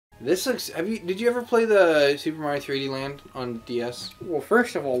This looks. Did you ever play the Super Mario 3D Land on DS? Well,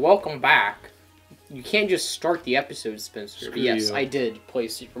 first of all, welcome back. You can't just start the episode, Spencer. Screw Yes, you. I did play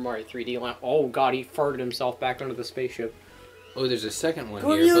Super Mario 3D Land. Oh god, he farted himself back under the spaceship. Oh, there's a second one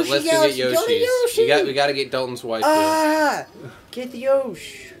Go here, but let's go get Yoshi's. Yoshi! We gotta get Dalton's wife. Ah! Get the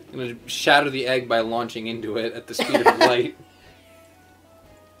Yoshi! I'm gonna shatter the egg by launching into it at the speed of light.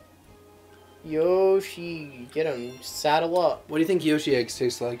 Yoshi, get him. Saddle up. What do you think Yoshi eggs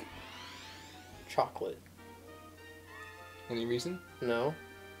taste like? Chocolate. Any reason? No.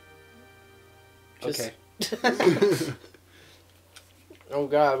 Okay. Oh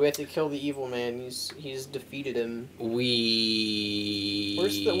god, we have to kill the evil man. He's defeated him. Where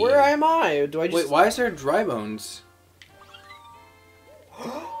am I? Do I just... Wait, why is there dry bones?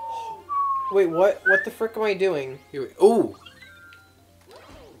 Wait, what? What the frick am I doing? Oh!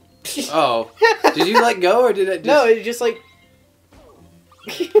 Oh. Did you let go, or did it just... No, it just like...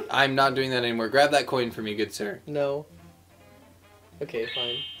 I'm not doing that anymore. Grab that coin for me, good sir. No. Okay,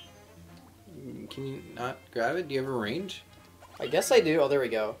 fine. Can you not grab it? Do you have a range? I guess I do. Oh, there we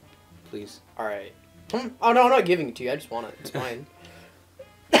go. Please. Alright. Oh, no, I'm not giving it to you. I just want it. It's mine.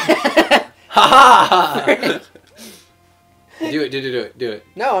 Ha! Do it.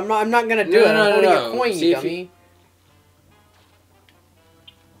 No, I'm not gonna do No, it. no, I'm no, holding no. a coin, See you if you- dummy.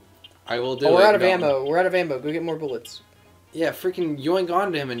 I will do it. Oh, we're out of Dalton. ammo. We're out of ammo. Go get more bullets. Yeah, freaking yoink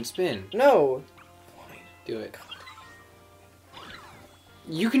onto him and spin. No. Do it.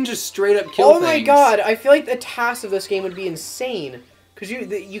 You can just straight up kill things. Oh my god, I feel like the task of this game would be insane. Because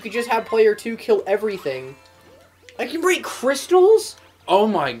you could just have player 2 kill everything. I can break crystals? Oh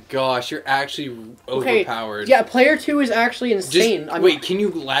my gosh, you're actually overpowered. Yeah, player 2 is actually insane. Wait, can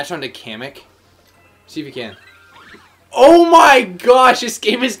you latch onto Kamek? See if you can. Oh my gosh, this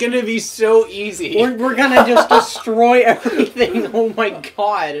game is gonna be so easy. We're gonna just destroy everything. Oh my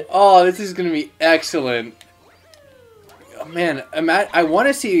god. Oh, this is gonna be excellent. Oh, man, I want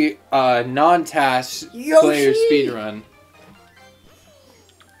to see non-task player speedrun.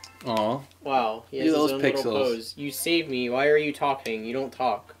 Aw. Wow, he has his own little pose. You saved me. Why are you talking? You don't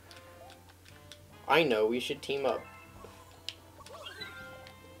talk. I know. We should team up.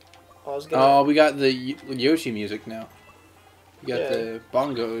 Oh, we got the Yoshi music now. We got the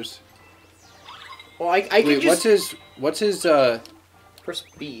bongos. Well, I can Wait, just... what's his Press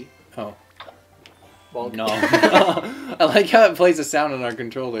B. Oh. Bonk. No. I like how it plays a sound on our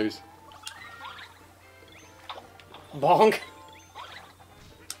controllers. Bonk.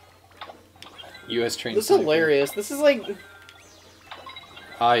 U.S. train. This is hilarious. This is like...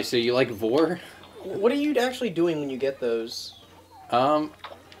 Hi, so you like Vor? What are you actually doing when you get those? I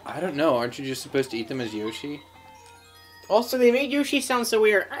don't know. Aren't you just supposed to eat them as Yoshi? Also, they made Yoshi sound so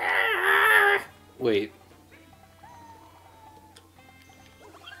weird. Wait.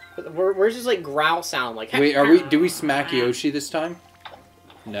 Where's his like growl sound? Like Wait, do we smack Yoshi this time?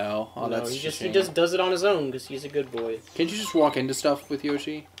 No. Oh, no, that's he just does it on his own because he's a good boy. Can't you just walk into stuff with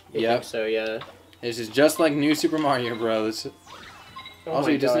Yoshi? Yeah. So yeah. This is just like New Super Mario Bros. Oh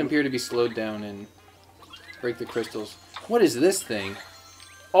Also, he doesn't appear to be slowed down and break the crystals. What is this thing?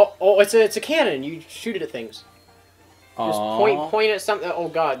 Oh, it's a cannon. You shoot it at things. Just Aww. point at something. Oh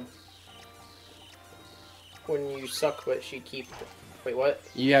god. When you suck, but she keep. Wait, what?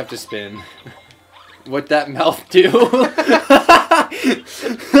 You have to spin. What that mouth do?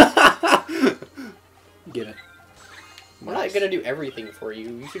 Get it. I'm not gonna do everything for you.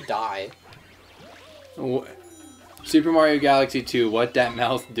 You should die. Super Mario Galaxy 2. What that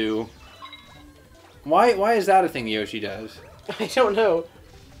mouth do? Why is that a thing Yoshi does? I don't know.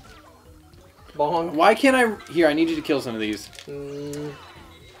 Bong. Why can't I... Here, I need you to kill some of these.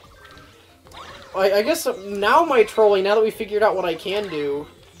 I guess now my trolling, now that we figured out what I can do.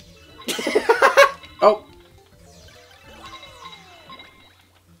 Oh!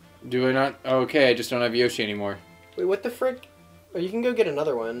 Do I not? Okay, I just don't have Yoshi anymore. Wait, what the frick? Oh, you can go get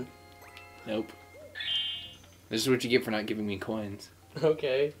another one. Nope. This is what you get for not giving me coins.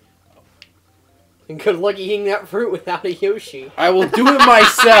 Okay. And good luck eating that fruit without a Yoshi. I will do it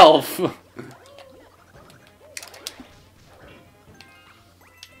myself!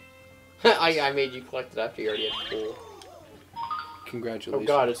 I made you collect it after you already had full. Congratulations. Oh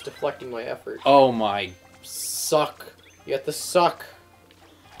god, it's deflecting my effort. Oh my... Suck. You have to suck.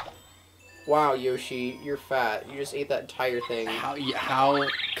 Wow, Yoshi, you're fat. You just ate that entire thing. How...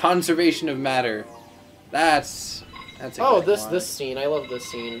 Conservation of matter. That's a oh, good this scene. I love this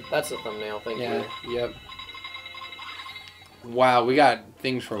scene. That's the thumbnail, thank you. Yep. Wow, we got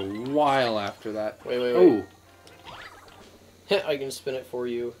things for a while after that. Wait. Oh. I can spin it for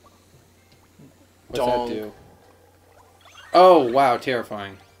you. What's that do? Oh, wow,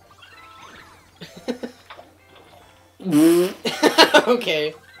 terrifying.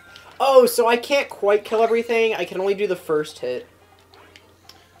 Okay. Oh, so I can't quite kill everything. I can only do the first hit.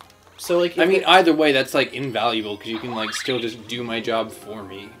 So like, I mean, either way, that's like invaluable because you can like still just do my job for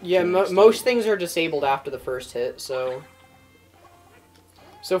me. Yeah, most things are disabled after the first hit. So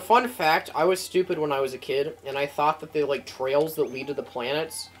fun fact: I was stupid when I was a kid, and I thought that the like trails that lead to the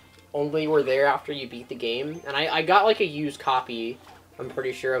planets only were there after you beat the game. And I got like a used copy, I'm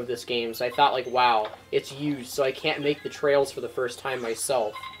pretty sure, of this game. So I thought like, wow, it's used, so I can't make the trails for the first time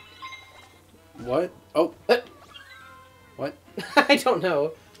myself. What? Oh. What? I don't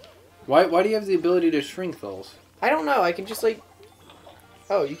know. Why do you have the ability to shrink those? I don't know. I can just like...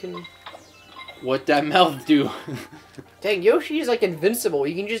 Oh, you can... What that mouth do? Dang, Yoshi is like invincible.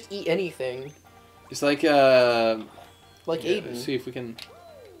 You can just eat anything. It's like, Like yeah, Aiden. let's see if we can...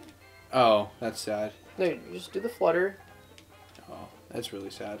 Oh, that's sad. No, you just do the flutter. Oh, that's really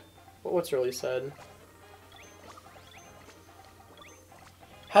sad. What's really sad?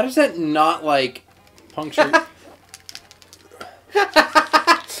 How does that not, like, puncture...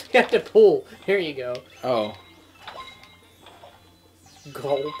 You have to pull. Here you go. Oh.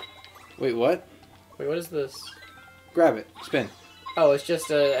 Gulp. Wait, what? Wait, what is this? Grab it. Spin. Oh, it's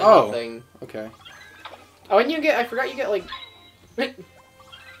just a thing. Okay. Oh, and you get... I forgot you get, like...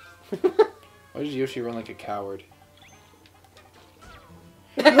 Why does Yoshi run like a coward?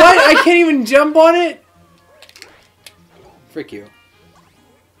 What? I can't even jump on it? Frick you.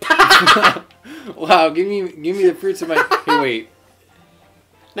 Wow, give me the fruits of my... Here, wait.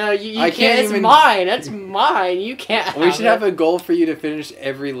 No, you I can't. It's even... mine. That's mine. You can't. We should have a goal for you to finish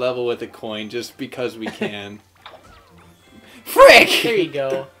every level with a coin, just because we can. Frick! There you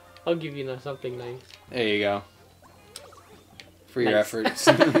go. I'll give you something nice. There you go. For your efforts.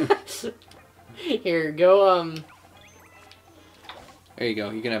 Here, go. There you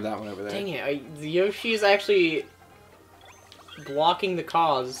go. You can have that one over there. Dang it! Yoshi's actually blocking the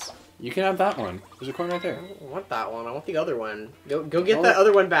cause. You can have that one. There's a coin right there. I don't want that one. I want the other one. Go get that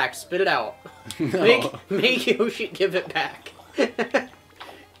other one back. Spit it out. No. Make Yoshi give it back.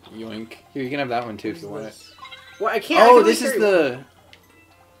 Yoink. Here, you can have that one too if you want it. Well, I can't. Oh, this is the...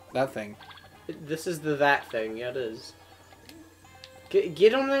 That thing. This is the that thing. Yeah, it is.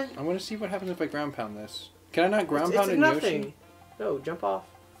 Get on there. I want to see what happens if I ground pound this. Can I not ground pound it's in nothing. Yoshi? No, jump off.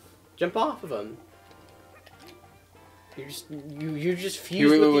 Jump off of him. You just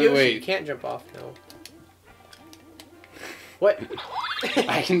fused with Yoshi. Wait. You can't jump off now. What?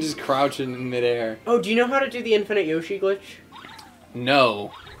 I can just crouch in midair. Oh, do you know how to do the infinite Yoshi glitch?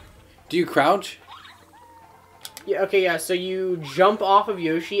 No. Do you crouch? Yeah. Okay. Yeah. So you jump off of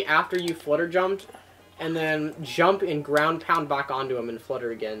Yoshi after you flutter jumped, and then jump and ground pound back onto him and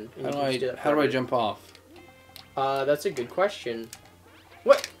flutter again. And How do I jump off? That's a good question.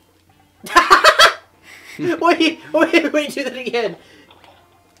 What? wait, do that again.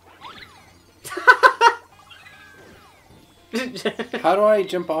 How do I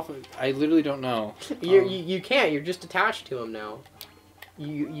jump off of... I literally don't know. You can't. You're just attached to him now.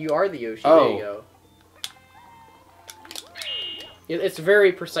 You are the Yoshi. Oh. There you go. It's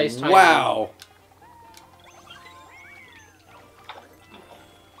very precise timing. Wow.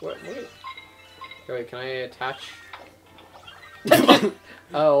 What? Wait, can I attach?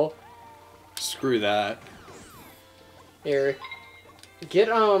 Oh. Screw that. Here. Get,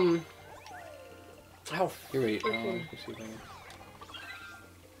 Oh. Here, wait. Let's see if I can...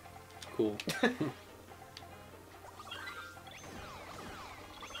 Cool.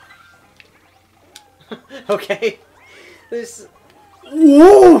 Okay. This...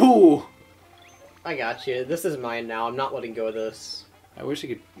 Whoa! I got you. This is mine now. I'm not letting go of this. I wish I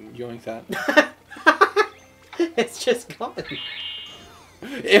could yoink that. It's just gone.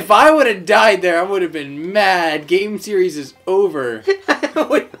 If I would have died there, I would have been mad. Game series is over.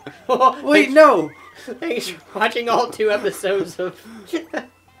 Wait, no. Thanks for watching all 2 episodes of...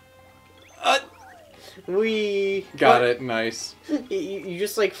 We... Got it, nice. You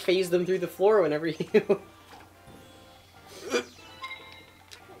just, like, phase them through the floor whenever you...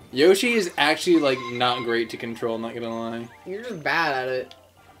 Yoshi is actually, like, not great to control, not gonna lie. You're just bad at it.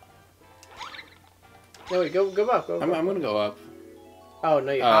 No, wait, go up, go up. I'm gonna go up. Oh,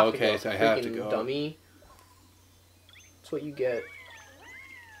 no, you have to okay, go. so I have to Freaking go up. dummy. That's what you get.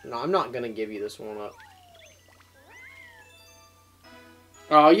 No, I'm not gonna give you this one up.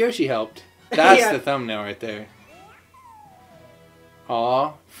 Oh, Yoshi helped. That's Yeah. the thumbnail right there.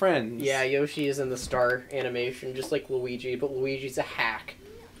 Aw, friends. Yeah, Yoshi is in the star animation, just like Luigi, but Luigi's a hack.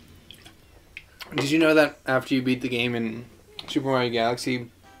 Did you know that after you beat the game in Super Mario Galaxy,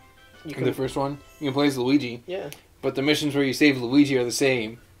 You can... the first one, you can play as Luigi, Yeah. but the missions where you save Luigi are the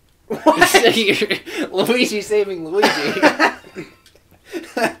same. Luigi saving Luigi.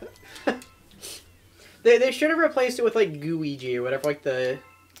 They should have replaced it with like Gooigi or whatever, like the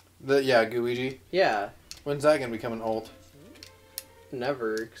Gooigi. Yeah. When's that gonna become an alt?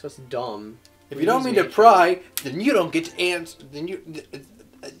 Never, because that's dumb. If you don't mean to pry, then you don't get to answer. Then you.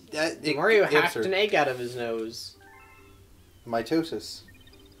 Mario hacked an egg out of his nose. Mitosis.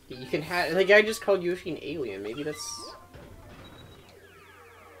 You can have. The guy just called Yoshi an alien. Maybe that's.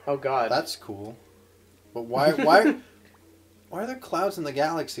 Oh God. That's cool. But why are there clouds in the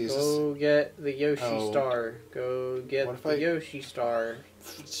galaxies? Go get the Yoshi star. Go get the Yoshi star.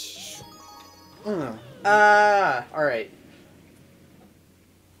 Alright.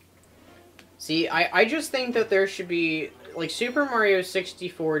 See, I just think that there should be, like, Super Mario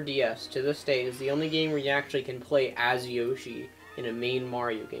 64 DS to this day is the only game where you actually can play as Yoshi in a main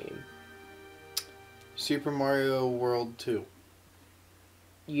Mario game. Super Mario World 2.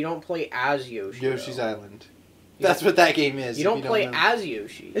 You don't play as Yoshi. Yoshi's Island. That's what that game is. You don't play as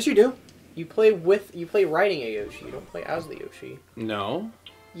Yoshi. Yes, you do. You play riding a Yoshi. You don't play as the Yoshi. No.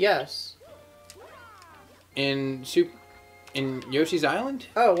 Yes. In Yoshi's Island?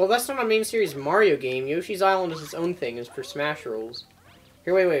 Oh, well, that's not a main series Mario game. Yoshi's Island is its own thing. It's for Smash Rolls.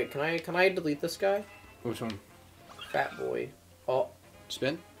 Here, wait. Can I delete this guy? Which one? Fat boy. Oh.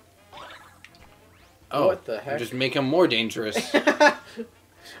 Spin? Oh. What the heck? Just make him more dangerous.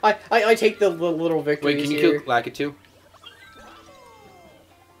 I take the little victories. Wait, can you kill Lakitu?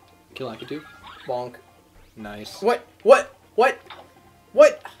 Kill Lakitu? Bonk. Nice. What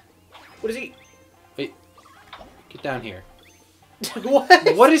is he? Wait. Get down here.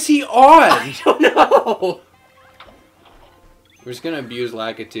 What? What is he on? I don't know. We're just gonna abuse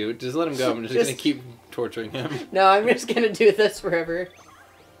Lakitu. Just let him go. I'm just gonna keep torturing him. No, I'm just gonna do this forever.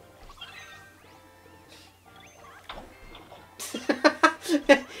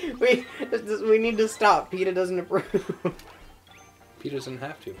 we need to stop. PETA doesn't approve. PETA doesn't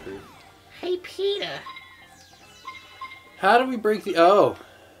have to approve. Hey, PETA. How do we break the... Oh.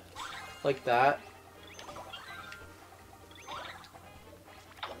 Like that.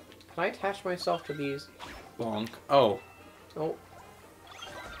 Can I attach myself to these? Bonk. Oh. Oh.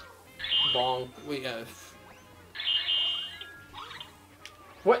 Bonk. Wait,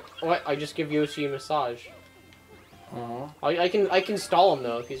 What? I just give Yoshi a massage. Aww. I can stall him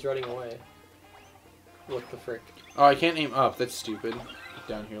though if he's running away. What the frick? Oh, I can't aim up. That's stupid. Get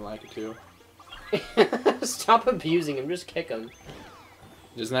down here, Lakitu. Stop abusing him. Just kick him.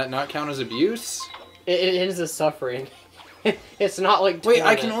 Does that not count as abuse? It is a suffering. It's not like... Wait,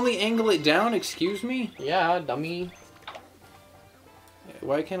 I can only angle it down? Excuse me? Yeah, dummy.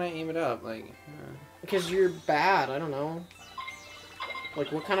 Why can't I aim it up? Like... Because you're bad. I don't know.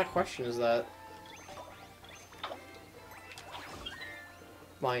 Like, what kind of question is that?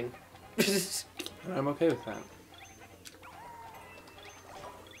 Mine. I'm okay with that.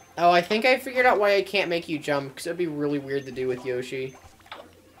 Oh, I think I figured out why I can't make you jump, because it'd be really weird to do with Yoshi.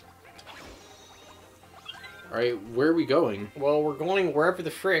 Alright, where are we going? Well, we're going wherever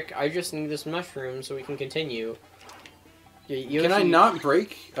the frick. I just need this mushroom so we can continue. Yoshi... Can I not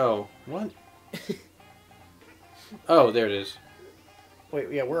break? Oh, what? Oh, there it is.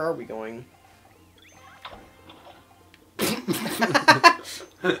 Wait, yeah, where are we going?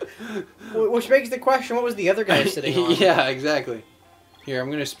 Which begs the question, what was the other guy sitting on? Yeah, exactly. Here,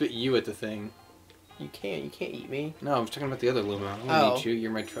 I'm gonna spit you at the thing. You can't eat me. No, I was talking about the other Luma. I won't eat you,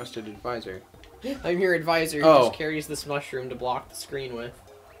 you're my trusted advisor. I'm your advisor who just carries this mushroom to block the screen with.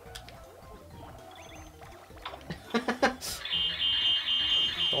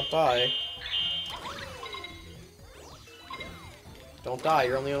 Don't die. Don't die,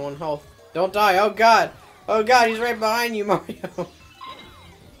 you're only on 1 health. Don't die, oh god! Oh god, he's right behind you, Mario!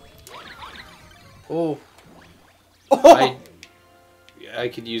 Oh. I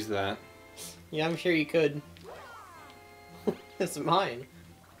could use that. Yeah, I'm sure you could. It's mine.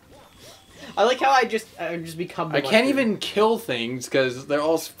 I like how I just become the can't even kill things because they're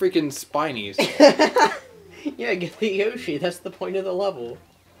all freaking spinies. Yeah, get the Yoshi. That's the point of the level.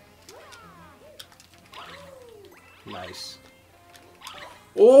 Nice.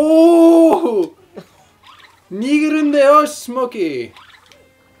 Oh! Nigirundeyo, Smokey!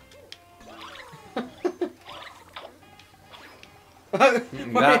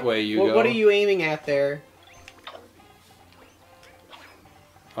 That way you go. What are you aiming at there?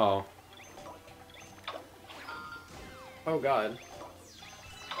 Oh. Oh god.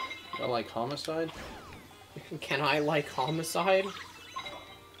 I like homicide? Can I like homicide?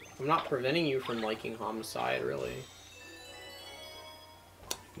 I'm not preventing you from liking homicide, really.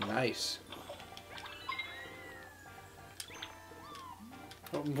 Nice.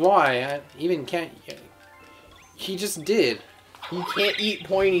 Why? I even can't... He just did. You can't eat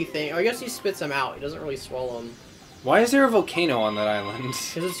pointy thing. I guess he spits them out. He doesn't really swallow them. Why is there a volcano on that island?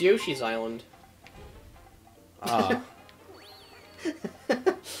 Because it's Yoshi's island. Ah.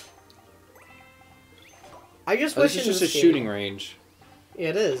 I just Oh, wish this is in just this a shooting range. Yeah,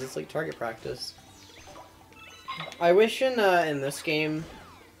 it is. It's like target practice. I wish in this game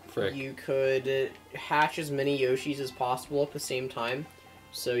Frick. you could hatch as many Yoshis as possible at the same time.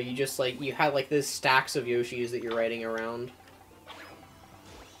 So you just like you had like this stacks of Yoshis that you're riding around.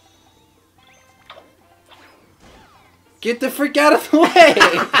 Get the frick out of the way!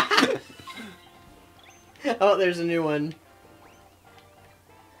 Oh, there's a new one.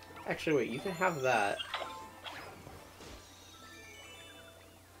 Actually, wait, you can have that.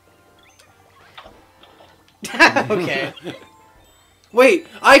 Okay. Wait,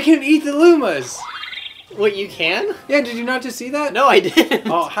 I can eat the Lumas! Wait, you can? Yeah, did you not just see that? No, I didn't.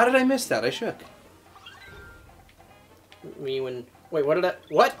 Oh, how did I miss that? I shook. Wait, what did I...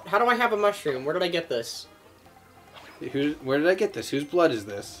 What? How do I have a mushroom? Where did I get this? Where did I get this? Whose blood is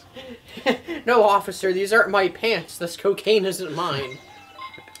this? No, officer, these aren't my pants. This cocaine isn't mine.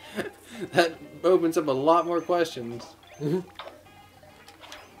 That opens up a lot more questions.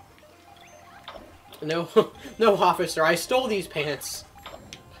 No, no, officer, I stole these pants.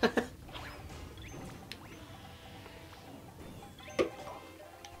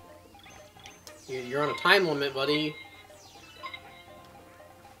 You're on a time limit, buddy.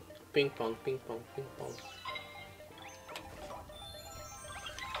 Ping pong, ping pong, ping pong.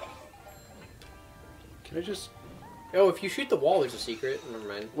 Can I just... Oh, if you shoot the wall, there's a secret. Never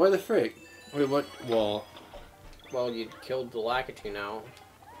mind. Why the frick? Wait, what wall? Well, you killed the Lakitu now.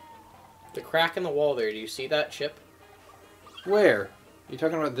 The crack in the wall there, do you see that, Chip? Where? You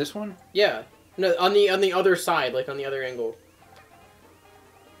talking about this one? Yeah. No, on the other side, like on the other angle.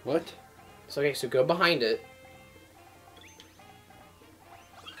 What? So, okay, so go behind it.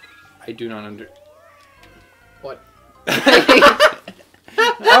 I do not under... What?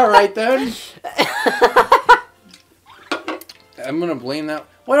 Alright then. I'm gonna blame that...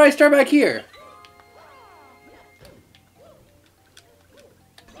 Why did I start back here?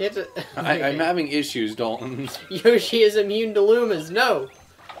 You have to... I'm having issues, Dalton. Yoshi is immune to Lumas, no!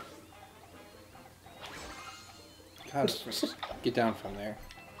 God, get down from there.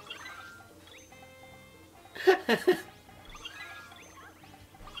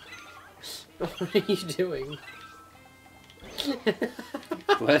 What are you doing?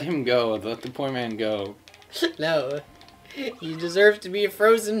 Let him go. Let the poor man go. No. You deserve to be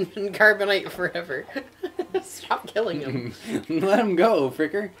frozen in carbonite forever. Stop killing him. Let him go,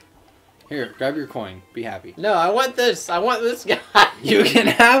 fricker. Here, grab your coin. Be happy. No, I want this. I want this guy. You can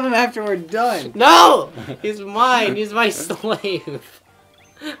have him after we're done. No! He's mine. He's my slave.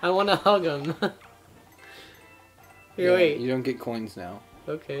 I want to hug him. Here, Yeah, wait. you don't get coins now.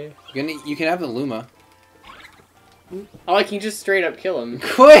 Okay. You can have the Luma. Oh, I can just straight up kill him.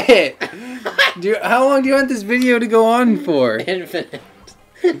 Quit! How long do you want this video to go on for? Infinite.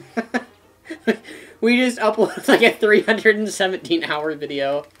 We just uploaded like a 317-hour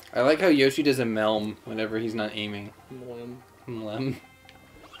video. I like how Yoshi does a melm whenever he's not aiming. Mlem.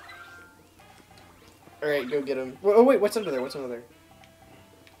 Alright, go get him. Oh, wait, what's under there? What's under there?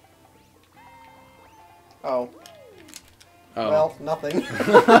 Oh. Oh. Well, nothing.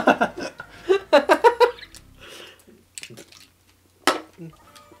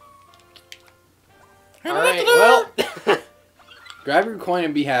 Alright, well. Grab your coin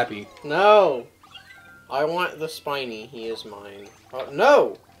and be happy. No. I want the spiny. He is mine. Oh,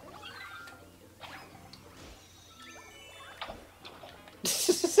 no!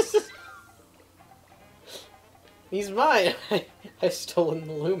 He's mine. I stolen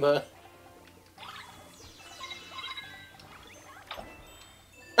the Luma.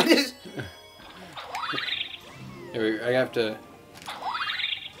 Here, I have to...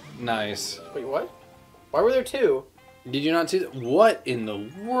 Nice. Wait, what? Why were there two? Did you not see that? What in the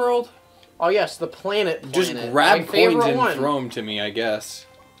world? Oh yes, the planet. Just grab coins and throw them to me, I guess.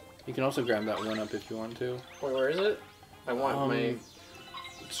 You can also grab that one up if you want to. Wait, where is it? I want my...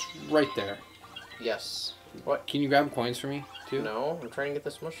 It's right there. Yes. What? Can you grab coins for me, too? No, I'm trying to get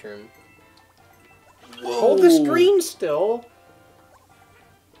this mushroom. Whoa. Hold the screen still.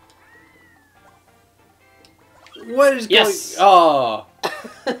 What is Yes. going... Oh.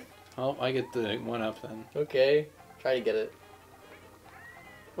 Oh, I get the one up then. Okay. Try to get it.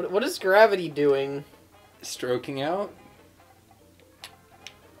 What is gravity doing? Stroking out?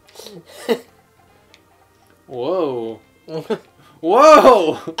 Whoa.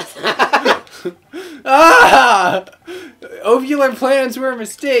 Whoa! Ah! Ovular planets were a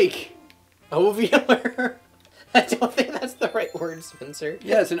mistake. Ovular? I don't think that's the right word, Spencer.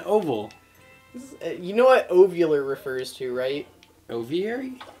 Yeah, it's an oval. You know what ovular refers to, right?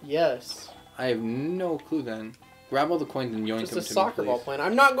 Oviary? Yes. I have no clue then. Grab all the coins and yoink them to me, Just a soccer ball please. plant.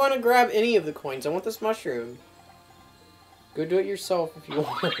 I'm not going to grab any of the coins. I want this mushroom. Go do it yourself if you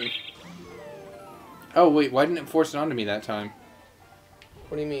want. Oh, wait, why didn't it force it onto me that time?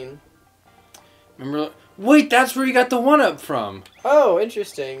 What do you mean? Remember? Wait, that's where you got the 1-up from. Oh,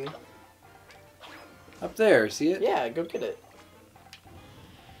 interesting. Up there, see it? Yeah, go get it.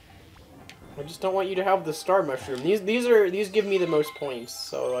 I just don't want you to have the star mushroom. These give me the most points,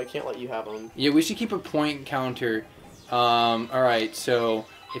 so I can't let you have them. Yeah, we should keep a point counter. Alright, so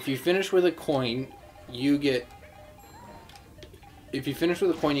if you finish with a coin, you get... If you finish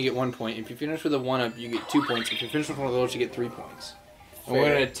with a coin, you get 1 point. If you finish with a 1-up, you get 2 points. If you finish with one of those, you get 3 points. And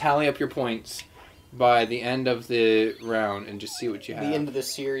we're going to tally up your points by the end of the round and just see what you have. The end of the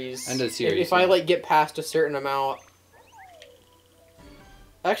series. End of the series. If I like get past a certain amount.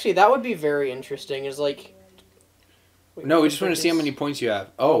 Actually, that would be very interesting. Is like. Wait, no, we just want to see how many points you have.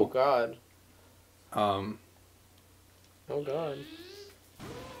 Oh God. Oh God.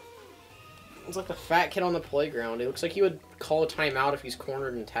 It's like the fat kid on the playground. It looks like he would call a timeout if he's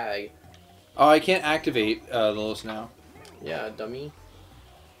cornered in tag. Oh, I can't activate those now. Yeah, dummy.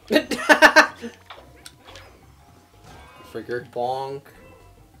 Fricker. Bonk.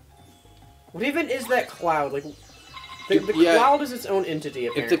 What even is that cloud? Like, the cloud is its own entity,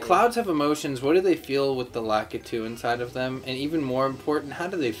 apparently. If the clouds have emotions, what do they feel with the Lakitu inside of them? And even more important, how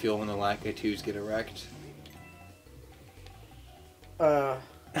do they feel when the Lakitus get erect? I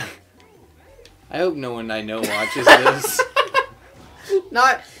hope no one I know watches this.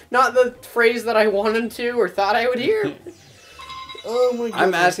 Not the phrase that I wanted to or thought I would hear. Oh my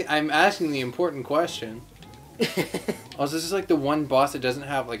god. I'm asking the important question. Also, this is like the one boss that doesn't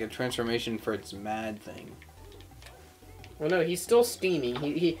have like a transformation for its mad thing. Well, no, he's still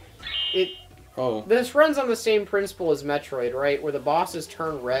steaming. Oh. This runs on the same principle as Metroid, right? Where the bosses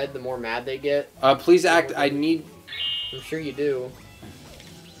turn red the more mad they get. Please act. I need. I'm sure you do.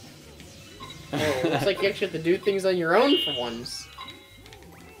 Oh, looks like you actually have to do things on your own for once.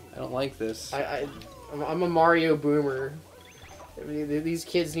 I don't like this. I'm a Mario boomer. These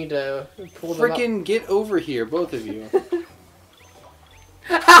kids need to pull them Frickin' get over here, both of you.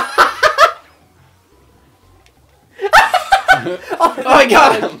 Oh my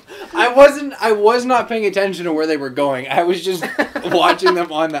god! I was not paying attention to where they were going. I was just watching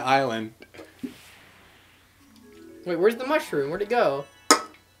them on the island. Wait, where's the mushroom? Where'd it go?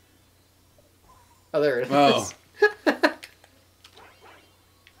 Oh, there it is. Oh. Yeah,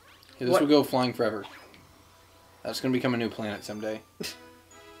 this will go flying forever. That's going to become a new planet someday.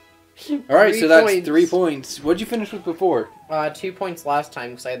 Alright, so that's 3 points. What'd you finish with before? 2 points last time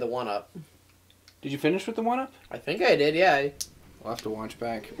because I had the 1-up. Did you finish with the 1-up? I think I did, yeah. We'll have to watch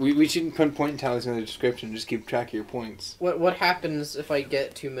back. We should put point tallies in the description and just keep track of your points. What happens if I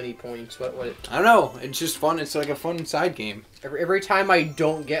get too many points? What? I don't know. It's just fun. It's like a fun side game. Every time I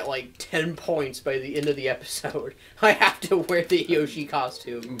don't get like 10 points by the end of the episode, I have to wear the Yoshi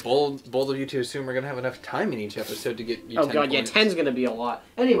costume. Bold of you to assume we're gonna have enough time in each episode to get you 10 god, points. yeah, 10's gonna be a lot.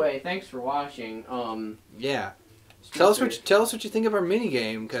 Anyway, thanks for watching. Yeah. Spencer, Tell us what you think of our mini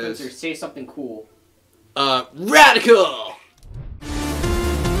game, cause Spencer, say something cool. Radical!